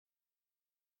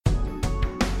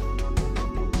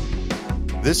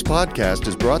This podcast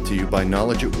is brought to you by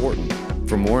Knowledge at Wharton.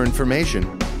 For more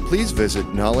information, please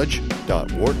visit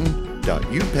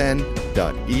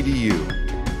knowledge.wharton.upenn.edu.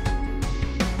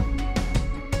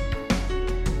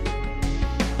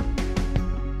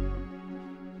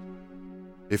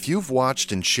 If you've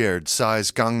watched and shared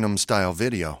Psy's Gangnam Style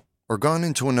video, or gone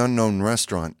into an unknown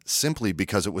restaurant simply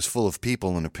because it was full of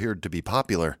people and appeared to be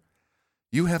popular,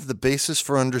 you have the basis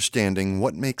for understanding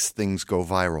what makes things go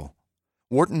viral.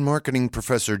 Wharton marketing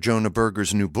professor Jonah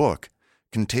Berger's new book,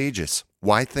 Contagious: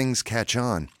 Why Things Catch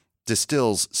On,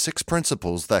 distills 6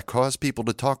 principles that cause people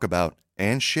to talk about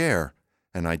and share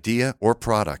an idea or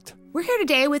product. We're here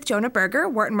today with Jonah Berger,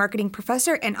 Wharton marketing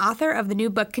professor and author of the new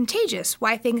book, Contagious: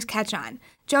 Why Things Catch On.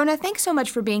 Jonah, thanks so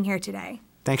much for being here today.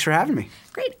 Thanks for having me.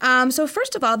 Great. So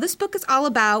first of all, this book is all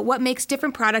about what makes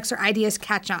different products or ideas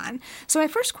catch on. So my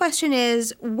first question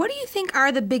is, what do you think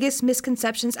are the biggest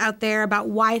misconceptions out there about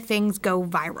why things go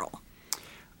viral?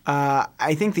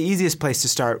 I think the easiest place to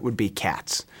start would be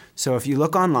cats. So if you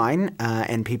look online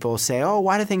and people say, oh,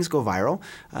 why do things go viral?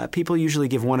 People usually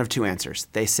give one of 2 answers.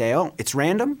 They say, oh, it's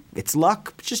random, it's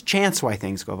luck, it's just chance why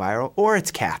things go viral, or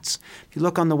it's cats. If you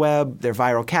look on the web, they're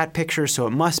viral cat pictures, so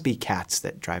it must be cats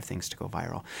that drive things to go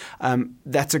viral.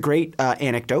 That's a great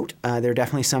anecdote. There are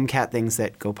definitely some cat things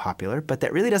that go popular, but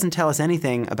that really doesn't tell us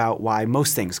anything about why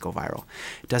most things go viral.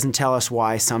 It doesn't tell us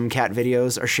why some cat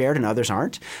videos are shared and others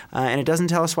aren't, and it doesn't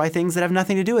tell us why things that have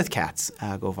nothing to do with cats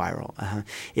go viral.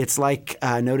 It's like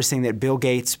noticing that Bill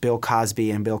Gates, Bill Cosby,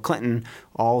 and Bill Clinton,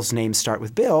 all's names start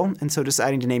with Bill, and so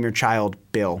deciding to name your child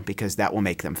Bill because that will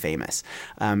make them famous.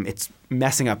 It's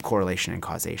messing up correlation and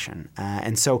causation.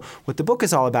 And so what the book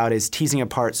is all about is teasing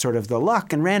apart sort of the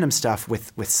luck and random stuff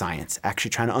with science,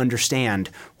 actually trying to understand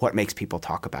what makes people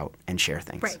talk about and share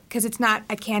things. Right, because it's not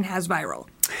a can has viral.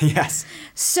 Yes.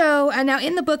 So now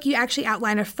in the book, you actually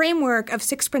outline a framework of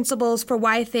 6 principles for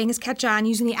why things catch on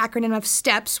using the acronym of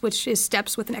STEPS, which is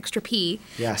steps with an extra P.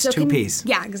 Yes, so 2 Ps.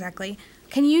 Yeah, exactly.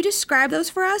 Can you describe those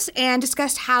for us and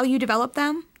discuss how you developed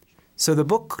them? So the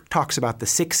book talks about the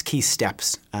 6 key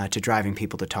steps to driving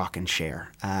people to talk and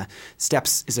share.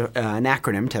 STEPS is an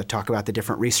acronym to talk about the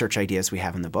different research ideas we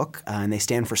have in the book, and they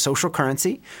stand for social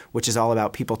currency, which is all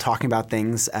about people talking about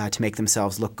things to make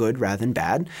themselves look good rather than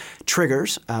bad.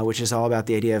 Triggers, which is all about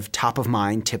the idea of top of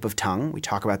mind, tip of tongue. We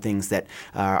talk about things that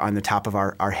are on the top of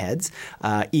our heads.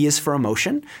 E is for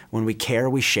emotion. When we care,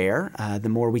 we share. The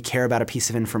more we care about a piece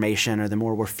of information or the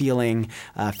more we're feeling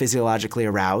physiologically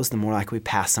aroused, the more likely we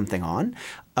pass something on.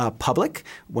 Public,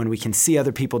 when we can see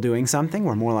other people doing something,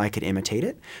 we're more likely to imitate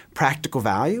it. Practical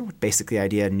value, basically the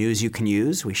idea of news you can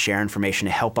use. We share information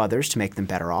to help others to make them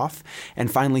better off.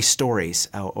 And finally, stories,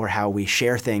 or how we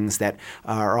share things that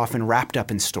are often wrapped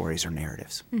up in stories or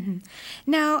narratives. Mm-hmm.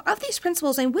 Now, of these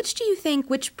principles, and which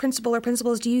principle or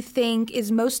principles do you think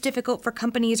is most difficult for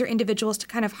companies or individuals to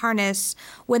kind of harness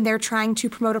when they're trying to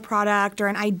promote a product or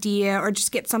an idea or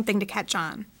just get something to catch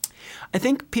on? I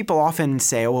think people often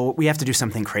say, oh, well, we have to do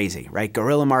something crazy, right?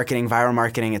 Guerrilla marketing, viral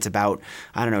marketing, it's about,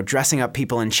 dressing up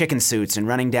people in chicken suits and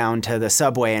running down to the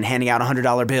subway and handing out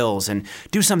 $100 bills and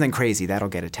do something crazy. That'll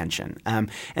get attention. And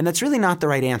that's really not the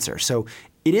right answer. So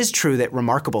it is true that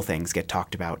remarkable things get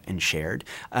talked about and shared,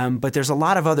 but there's a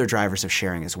lot of other drivers of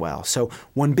sharing as well. So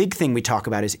one big thing we talk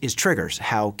about is triggers,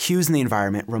 how cues in the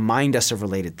environment remind us of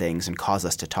related things and cause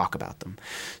us to talk about them.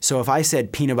 So if I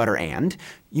said peanut butter and,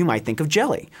 you might think of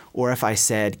jelly. Or if I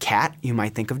said cat, you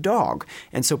might think of dog.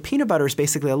 And so peanut butter is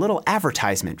basically a little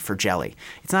advertisement for jelly.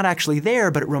 It's not actually there,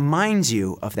 but it reminds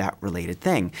you of that related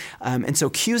thing. And so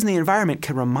cues in the environment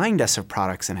can remind us of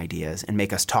products and ideas and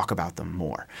make us talk about them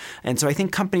more. And so I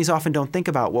think companies often don't think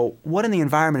about, well, what in the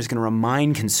environment is going to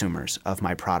remind consumers of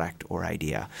my product or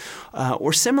idea?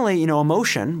 Or similarly,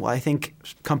 emotion. Well, I think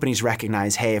companies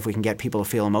recognize, hey, if we can get people to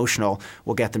feel emotional,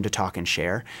 we'll get them to talk and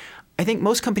share. I think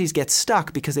most companies get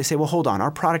stuck because they say, well, hold on,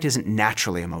 our product isn't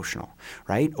naturally emotional,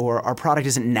 right? Or our product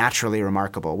isn't naturally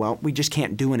remarkable. Well, we just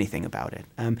can't do anything about it.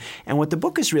 And what the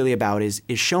book is really about is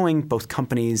showing both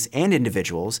companies and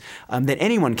individuals that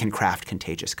anyone can craft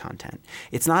contagious content.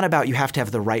 It's not about you have to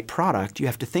have the right product. You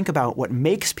have to think about what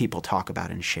makes people talk about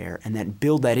and share and then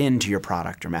build that into your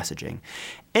product or messaging.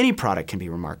 Any product can be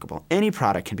remarkable. Any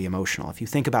product can be emotional. If you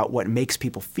think about what makes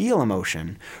people feel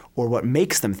emotion or what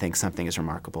makes them think something is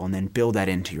remarkable and then build that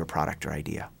into your product or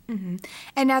idea. Mm-hmm.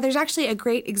 And now there's actually a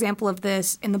great example of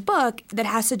this in the book that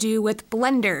has to do with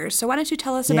blenders. So why don't you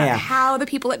tell us about how the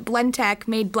people at Blendtec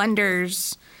made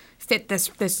blenders fit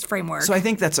this framework. So I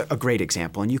think that's a great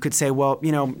example. And you could say, well,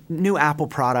 new Apple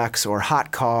products or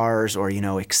hot cars or,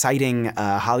 exciting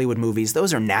Hollywood movies,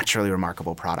 those are naturally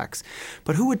remarkable products.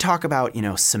 But who would talk about,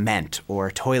 cement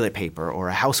or toilet paper or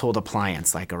a household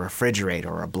appliance like a refrigerator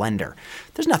or a blender?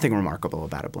 There's nothing remarkable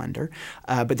about a blender.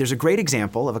 But there's a great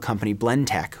example of a company,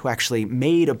 Blendtec, who actually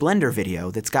made a blender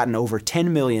video that's gotten over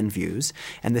 10 million views.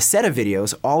 And the set of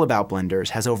videos all about blenders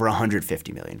has over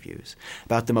 150 million views.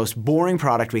 About the most boring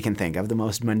product we can think of, the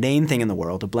most mundane thing in the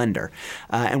world, a blender.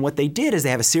 And what they did is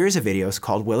they have a series of videos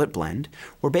called Will It Blend,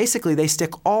 where basically they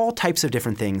stick all types of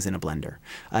different things in a blender.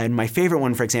 And my favorite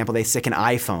one, for example, they stick an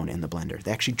iPhone in the blender.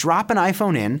 They actually drop an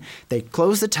iPhone in, they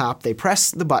close the top, they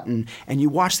press the button, and you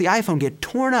watch the iPhone get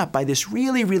torn up by this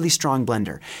really, really strong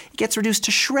blender. It gets reduced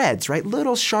to shreds, right?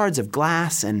 Little shards of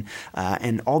glass and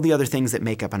all the other things that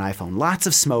make up an iPhone. Lots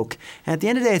of smoke. And at the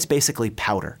end of the day, it's basically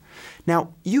powder.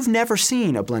 Now, you've never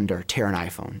seen a blender tear an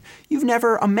iPhone. You've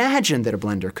never imagined that a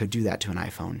blender could do that to an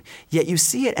iPhone. Yet you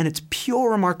see it and it's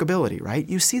pure remarkability, right?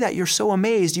 You see that, you're so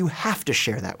amazed, you have to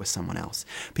share that with someone else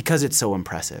because it's so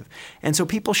impressive. And so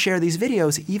people share these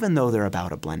videos even though they're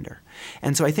about a blender.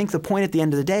 And so I think the point at the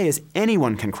end of the day is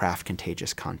anyone can craft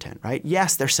contagious content, right?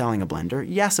 Yes, they're selling a blender.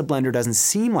 Yes, a blender doesn't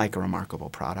seem like a remarkable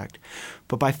product.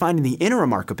 But by finding the inner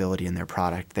remarkability in their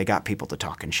product, they got people to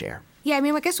talk and share. Yeah,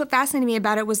 I guess what fascinated me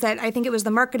about it was that I think it was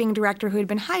the marketing director who had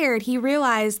been hired. He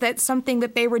realized that something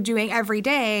that they were doing every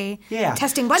day,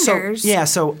 testing blenders.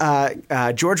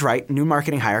 So George Wright, new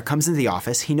marketing hire, comes into the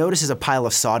office. He notices a pile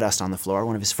of sawdust on the floor,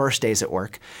 one of his first days at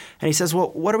work. And he says, well,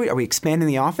 what are we expanding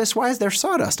the office? Why is there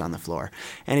sawdust on the floor?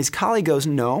 And his colleague goes,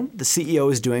 no, the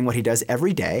CEO is doing what he does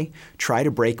every day, try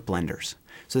to break blenders.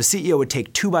 So the CEO would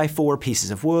take 2x4 pieces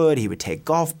of wood, he would take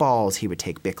golf balls, he would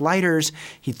take Bic lighters,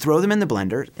 he'd throw them in the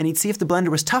blender, and he'd see if the blender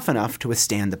was tough enough to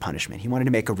withstand the punishment. He wanted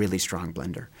to make a really strong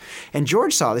blender. And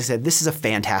George saw this, he said, this is a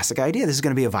fantastic idea, this is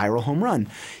going to be a viral home run.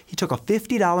 He took a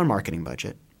 $50 marketing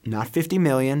budget, not $50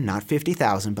 million, not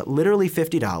 $50,000, but literally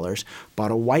 $50, bought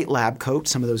a white lab coat,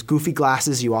 some of those goofy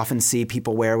glasses you often see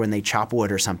people wear when they chop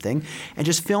wood or something, and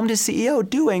just filmed his CEO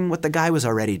doing what the guy was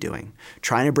already doing,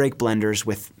 trying to break blenders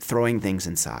with throwing things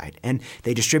inside. And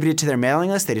they distributed it to their mailing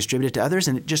list, they distributed it to others,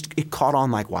 and it caught on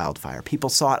like wildfire. People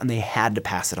saw it and they had to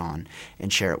pass it on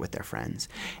and share it with their friends.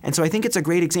 And so I think it's a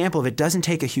great example of it doesn't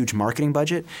take a huge marketing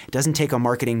budget, it doesn't take a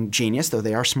marketing genius, though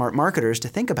they are smart marketers, to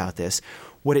think about this.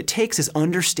 What it takes is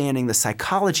understanding the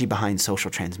psychology behind social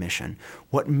transmission,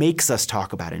 what makes us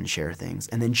talk about it and share things,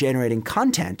 and then generating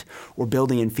content or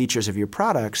building in features of your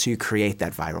product so you create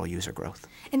that viral user growth.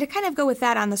 And to kind of go with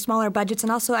that on the smaller budgets,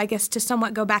 and also I guess to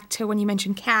somewhat go back to when you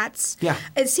mentioned cats,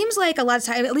 it seems like a lot of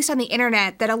times, at least on the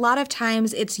internet, that a lot of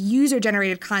times it's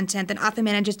user-generated content that often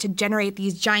manages to generate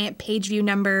these giant page view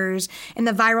numbers and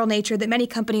the viral nature that many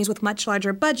companies with much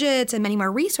larger budgets and many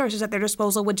more resources at their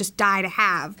disposal would just die to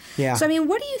have. Yeah. So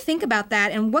what do you think about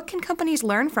that, and what can companies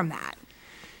learn from that?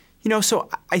 So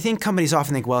I think companies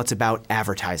often think, well, it's about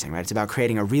advertising, right? It's about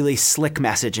creating a really slick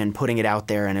message and putting it out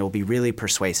there, and it will be really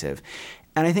persuasive.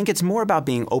 And I think it's more about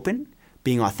being open,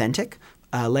 being authentic,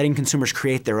 letting consumers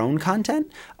create their own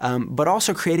content, but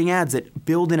also creating ads that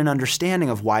build in an understanding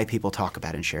of why people talk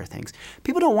about and share things.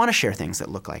 People don't want to share things that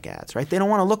look like ads, right? They don't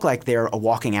want to look like they're a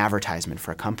walking advertisement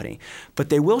for a company, but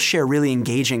they will share really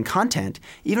engaging content,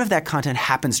 even if that content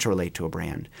happens to relate to a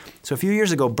brand. So a few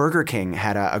years ago, Burger King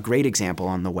had a great example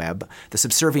on the web, the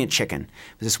Subservient Chicken.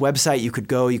 It was this website you could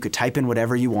go, you could type in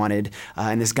whatever you wanted,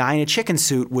 and this guy in a chicken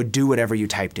suit would do whatever you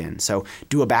typed in. So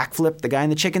do a backflip, the guy in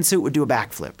the chicken suit would do a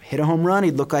backflip. Hit a home run,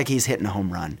 he'd look like he's hitting a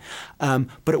home run.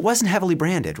 But it wasn't heavily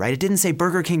branded, right? It didn't say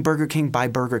Burger King, buy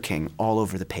Burger King all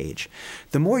over the page.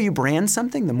 The more you brand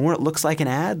something, the more it looks like an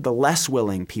ad, the less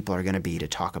willing people are going to be to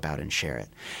talk about and share it.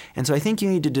 And so I think you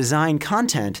need to design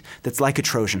content that's like a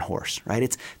Trojan horse,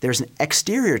 right? There's an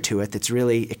exterior to it that's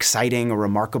really exciting or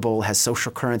remarkable, has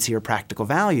social currency or practical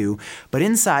value, but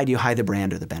inside you hide the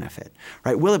brand or the benefit,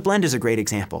 right? Will It Blend is a great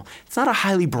example. It's not a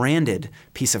highly branded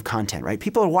piece of content, right?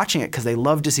 People are watching it because they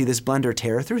love to see this blender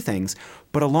tear through things,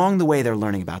 but along the way they're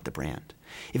learning about the brand.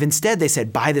 If instead they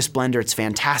said, buy this blender, it's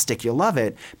fantastic, you'll love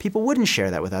it, people wouldn't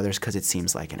share that with others because it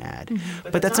seems like an ad. Mm-hmm.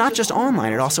 But that's not just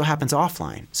online, it also happens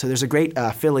offline. So there's a great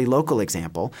Philly local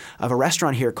example of a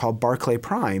restaurant here called Barclay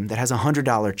Prime that has a $100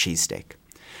 cheesesteak.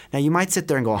 Now you might sit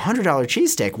there and go, $100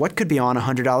 cheesesteak, what could be on a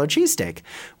 $100 cheesesteak?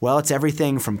 Well, it's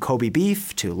everything from Kobe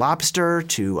beef to lobster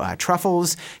to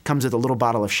truffles, comes with a little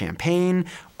bottle of champagne,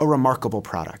 a remarkable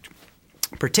product.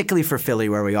 Particularly for Philly,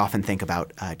 where we often think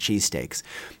about cheesesteaks.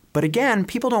 But again,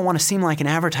 people don't want to seem like an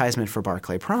advertisement for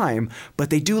Barclay Prime, but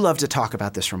they do love to talk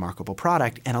about this remarkable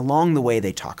product, and along the way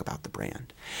they talk about the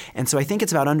brand. And so I think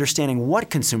it's about understanding what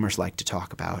consumers like to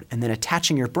talk about and then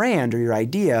attaching your brand or your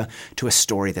idea to a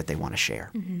story that they want to share.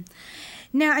 Mm-hmm.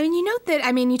 Now, you note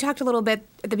that, you talked a little bit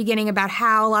at the beginning about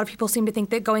how a lot of people seem to think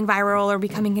that going viral or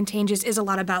becoming contagious is a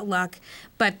lot about luck,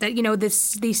 but that,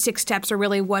 these 6 steps are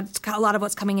really a lot of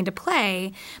what's coming into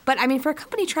play. But, for a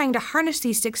company trying to harness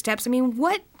these 6 steps,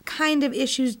 what kind of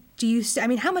issues do you see?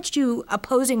 How much do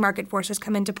opposing market forces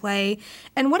come into play?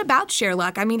 And what about sheer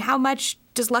luck? How much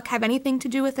does luck have anything to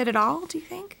do with it at all, do you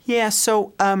think? Yeah,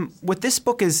 so what this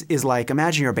book is like,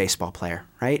 imagine you're a baseball player,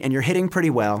 right? And you're hitting pretty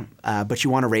well, but you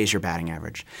want to raise your batting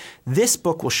average. This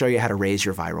book will show you how to raise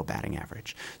your viral batting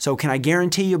average. So can I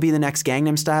guarantee you'll be the next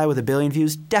Gangnam Style with 1 billion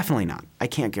views? Definitely not. I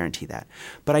can't guarantee that.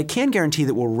 But I can guarantee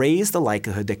that we'll raise the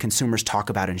likelihood that consumers talk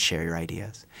about and share your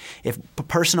ideas. If a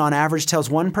person on average tells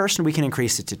 1 person, we can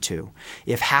increase it to 2.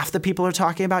 If half the people are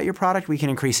talking about your product, we can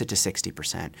increase it to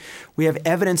 60%. We have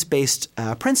evidence-based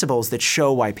principles that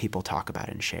show why people talk about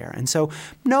it and share. And so,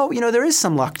 no, there is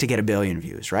some luck to get 1 billion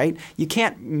views, right? You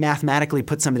can't mathematically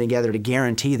put something together to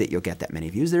guarantee that you'll get that many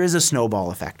views. There is a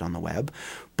snowball effect on the web.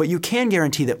 But you can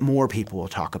guarantee that more people will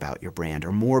talk about your brand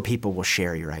or more people will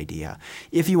share your idea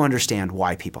if you understand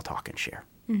why people talk and share.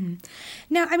 Mm-hmm.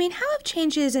 Now, how have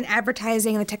changes in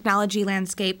advertising and the technology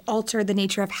landscape altered the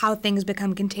nature of how things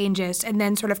become contagious, and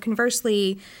then sort of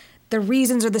conversely, the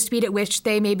reasons or the speed at which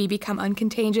they maybe become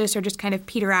uncontagious or just kind of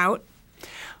peter out?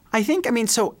 I think,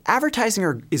 so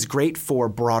advertising is great for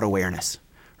broad awareness,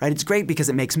 right? It's great because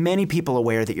it makes many people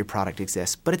aware that your product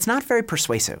exists, but it's not very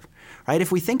persuasive, right?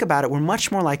 If we think about it, we're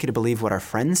much more likely to believe what our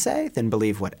friends say than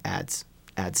believe what ads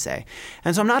say.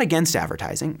 And so I'm not against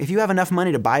advertising. If you have enough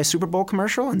money to buy a Super Bowl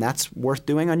commercial and that's worth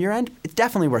doing on your end, it's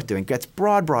definitely worth doing. It gets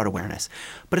broad awareness.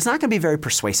 But it's not going to be very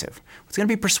persuasive. What's going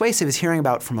to be persuasive is hearing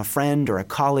about from a friend or a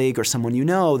colleague or someone you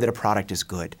know that a product is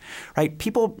good, right?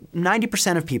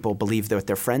 90% of people believe what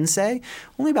their friends say.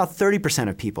 Only about 30%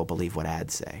 of people believe what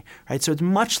ads say, right? So it's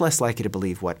much less likely to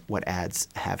believe what ads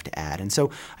have to add. And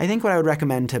so I think what I would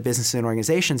recommend to businesses and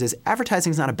organizations is advertising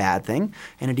is not a bad thing,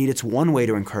 and indeed it's one way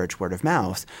to encourage word of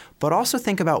mouth. But also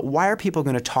think about, why are people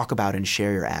going to talk about and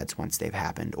share your ads once they've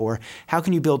happened? Or how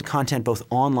can you build content both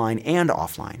online and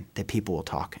offline that people will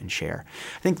talk and share?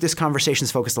 I think this conversation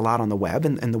is focused a lot on the web,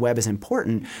 and the web is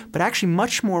important, but actually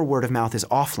much more word of mouth is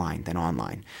offline than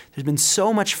online. There's been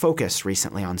so much focus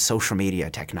recently on social media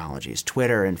technologies,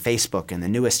 Twitter and Facebook and the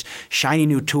newest shiny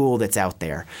new tool that's out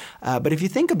there. But if you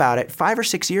think about it, 5 or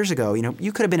 6 years ago,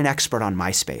 you could have been an expert on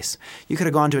MySpace. You could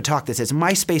have gone to a talk that says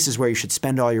MySpace is where you should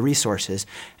spend all your resources.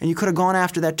 And you could have gone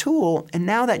after that tool, and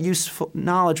now that useful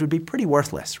knowledge would be pretty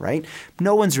worthless, right?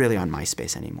 No one's really on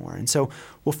MySpace anymore. And so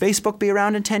will Facebook be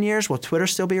around in 10 years? Will Twitter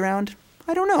still be around?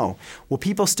 I don't know. Will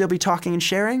people still be talking and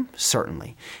sharing?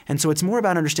 Certainly. And so it's more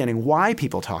about understanding why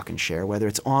people talk and share, whether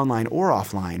it's online or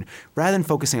offline, rather than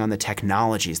focusing on the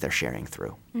technologies they're sharing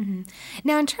through. Mm-hmm.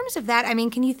 Now, in terms of that,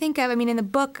 can you think of, in the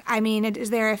book, is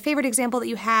there a favorite example that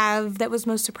you have that was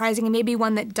most surprising, and maybe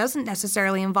one that doesn't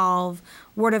necessarily involve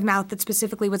word of mouth that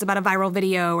specifically was about a viral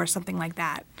video or something like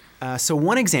that? So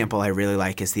one example I really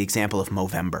like is the example of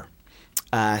Movember.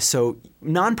 So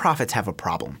nonprofits have a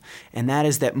problem, and that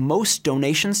is that most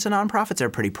donations to nonprofits are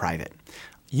pretty private.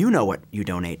 You know what you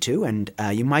donate to, and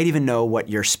you might even know what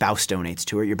your spouse donates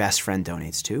to or your best friend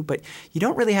donates to, but you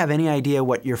don't really have any idea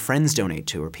what your friends donate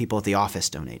to or people at the office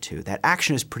donate to. That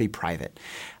action is pretty private.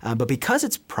 But because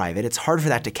it's private, it's hard for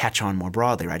that to catch on more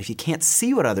broadly, right? If you can't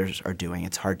see what others are doing,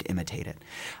 it's hard to imitate it.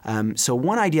 So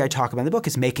one idea I talk about in the book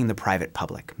is making the private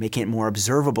public, making it more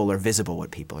observable or visible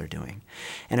what people are doing.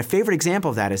 And a favorite example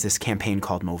of that is this campaign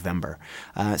called Movember.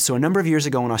 So a number of years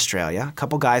ago in Australia, a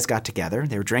couple guys got together.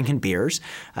 They were drinking beers.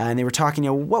 And they were talking,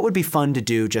 what would be fun to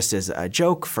do just as a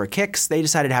joke for kicks? They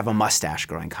decided to have a mustache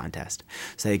growing contest.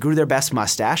 So they grew their best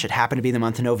mustache. It happened to be the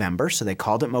month of November, so they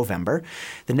called it Movember.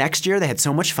 The next year, they had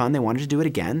so much fun, they wanted to do it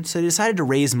again. So they decided to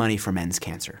raise money for men's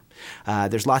cancer.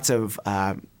 There's lots of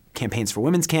campaigns for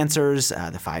women's cancers,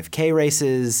 the 5K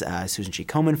races, Susan G.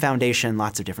 Komen Foundation,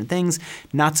 lots of different things,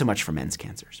 not so much for men's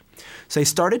cancers. So they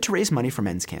started to raise money for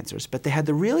men's cancers, but they had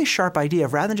the really sharp idea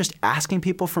of rather than just asking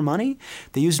people for money,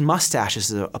 they used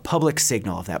mustaches as a public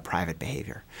signal of that private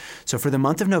behavior. So for the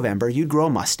month of November, you'd grow a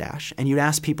mustache and you'd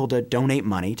ask people to donate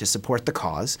money to support the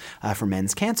cause for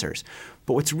men's cancers.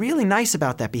 But what's really nice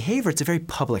about that behavior, it's a very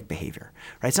public behavior,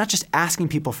 right? It's not just asking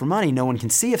people for money. No one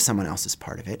can see if someone else is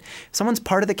part of it. If someone's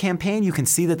part of the campaign, you can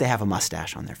see that they have a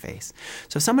mustache on their face.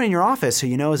 So if someone in your office who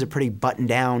you know is a pretty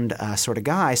buttoned-down sort of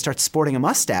guy starts sporting a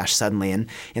mustache suddenly in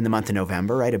the month of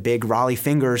November, right? A big Raleigh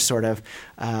Fingers sort of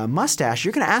mustache,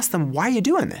 you're going to ask them, why are you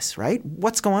doing this, right?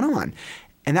 What's going on?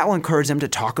 And that will encourage them to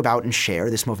talk about and share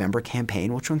this Movember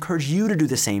campaign, which will encourage you to do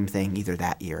the same thing either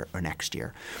that year or next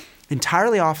year.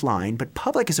 Entirely offline, but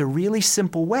public is a really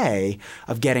simple way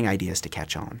of getting ideas to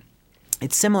catch on.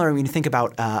 It's similar when you think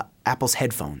about Apple's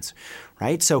headphones,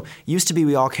 right? So it used to be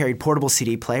we all carried portable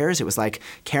CD players. It was like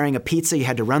carrying a pizza. You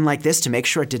had to run like this to make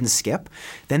sure it didn't skip.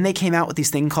 Then they came out with these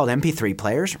things called MP3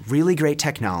 players, really great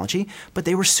technology, but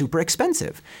they were super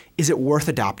expensive. Is it worth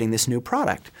adopting this new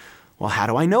product? Well, how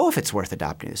do I know if it's worth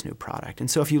adopting this new product?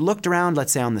 And so if you looked around,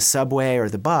 let's say on the subway or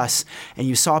the bus, and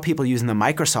you saw people using the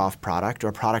Microsoft product or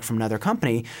a product from another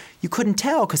company, you couldn't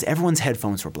tell because everyone's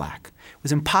headphones were black. It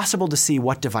was impossible to see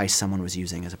what device someone was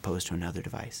using as opposed to another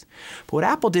device. But what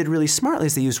Apple did really smartly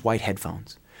is they used white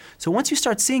headphones. So once you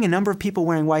start seeing a number of people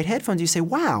wearing white headphones, you say,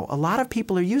 wow, a lot of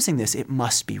people are using this. It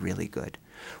must be really good,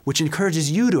 which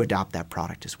encourages you to adopt that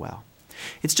product as well.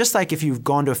 It's just like if you've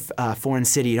gone to a foreign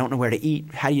city, you don't know where to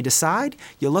eat. How do you decide?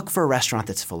 You look for a restaurant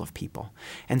that's full of people.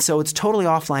 And so it's a totally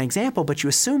offline example, but you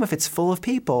assume if it's full of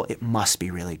people, it must be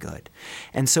really good.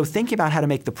 And so thinking about how to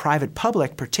make the private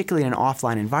public, particularly in an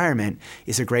offline environment,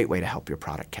 is a great way to help your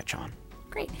product catch on.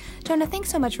 Great. Jonah, thanks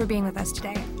so much for being with us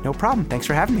today. No problem. Thanks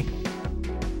for having me.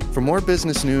 For more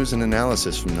business news and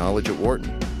analysis from Knowledge at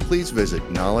Wharton, please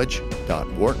visit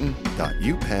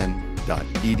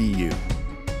knowledge.wharton.upenn.edu.